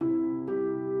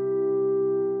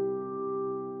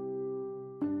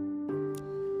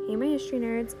Hey my history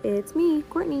nerds, it's me,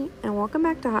 Courtney, and welcome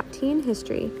back to Hot Tea in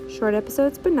History. Short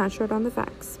episodes, but not short on the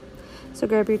facts. So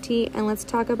grab your tea and let's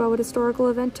talk about what historical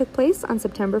event took place on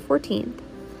September 14th.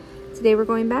 Today we're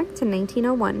going back to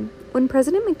 1901, when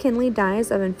President McKinley dies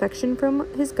of infection from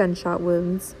his gunshot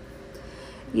wounds.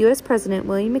 U.S. President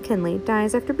William McKinley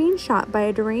dies after being shot by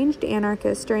a deranged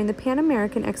anarchist during the Pan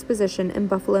American Exposition in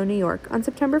Buffalo, New York on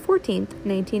September 14th,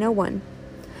 1901.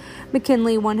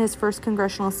 McKinley won his first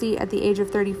congressional seat at the age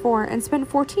of 34 and spent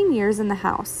 14 years in the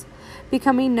House,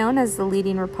 becoming known as the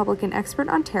leading Republican expert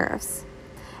on tariffs.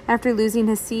 After losing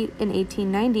his seat in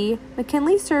 1890,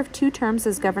 McKinley served 2 terms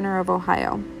as governor of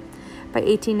Ohio. By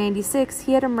 1896,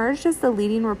 he had emerged as the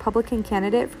leading Republican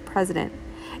candidate for president,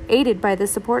 aided by the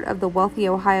support of the wealthy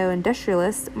Ohio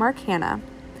industrialist Mark Hanna.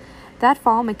 That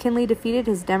fall, McKinley defeated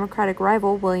his Democratic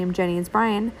rival, William Jennings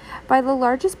Bryan, by the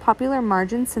largest popular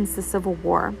margin since the Civil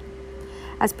War.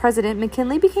 As president,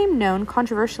 McKinley became known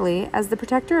controversially as the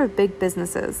protector of big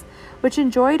businesses, which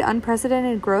enjoyed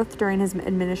unprecedented growth during his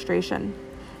administration.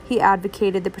 He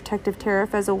advocated the protective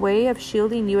tariff as a way of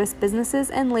shielding U.S.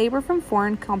 businesses and labor from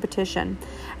foreign competition,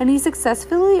 and he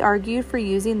successfully argued for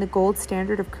using the gold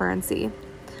standard of currency.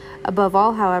 Above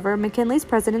all, however, McKinley's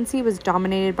presidency was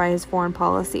dominated by his foreign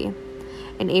policy.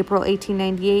 In April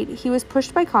 1898, he was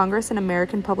pushed by Congress and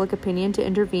American public opinion to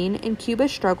intervene in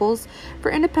Cuba's struggles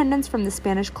for independence from the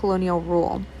Spanish colonial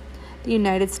rule. The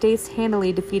United States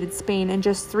handily defeated Spain in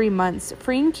just 3 months,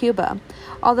 freeing Cuba,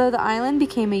 although the island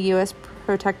became a U.S.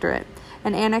 protectorate,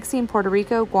 and annexing Puerto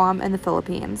Rico, Guam, and the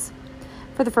Philippines.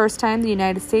 For the first time, the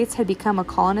United States had become a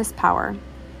colonist power.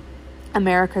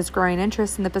 America's growing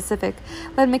interest in the Pacific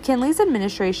led McKinley's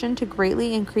administration to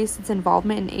greatly increase its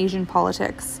involvement in Asian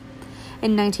politics.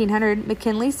 In 1900,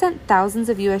 McKinley sent thousands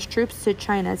of U.S. troops to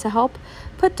China to help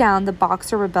put down the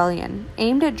Boxer Rebellion,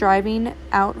 aimed at driving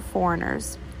out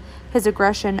foreigners. His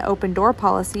aggression open-door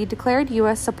policy declared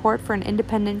U.S. support for an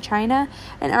independent China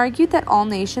and argued that all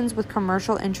nations with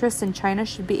commercial interests in China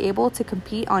should be able to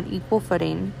compete on equal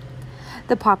footing.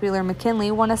 The popular McKinley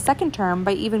won a second term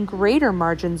by even greater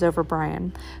margins over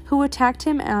Bryan, who attacked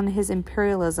him on his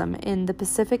imperialism in the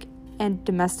Pacific and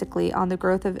domestically on the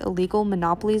growth of illegal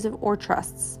monopolies or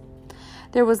trusts.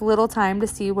 There was little time to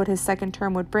see what his second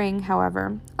term would bring,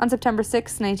 however. On September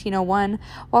 6, 1901,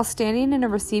 while standing in a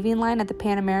receiving line at the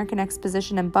Pan American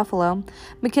Exposition in Buffalo,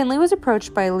 McKinley was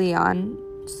approached by Leon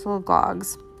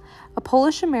Czolgosz, a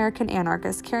Polish-American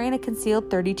anarchist carrying a concealed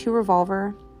 .32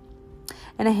 revolver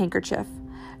and a handkerchief.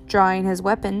 Drawing his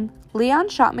weapon, Leon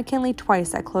shot McKinley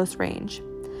twice at close range.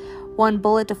 One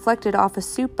bullet deflected off a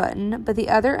soup button, but the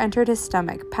other entered his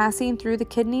stomach, passing through the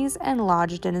kidneys and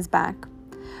lodged in his back.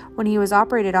 When he was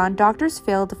operated on, doctors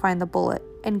failed to find the bullet,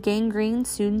 and gangrene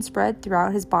soon spread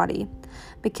throughout his body.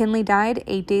 McKinley died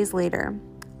 8 days later.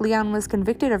 Leon was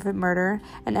convicted of murder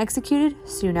and executed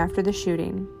soon after the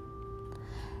shooting.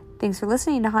 Thanks for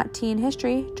listening to Hot Tea in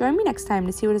History. Join me next time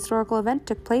to see what historical event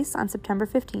took place on September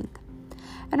 15th.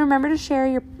 And remember to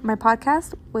share my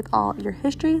podcast with all your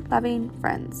history-loving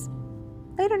friends.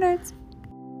 Later, nerds!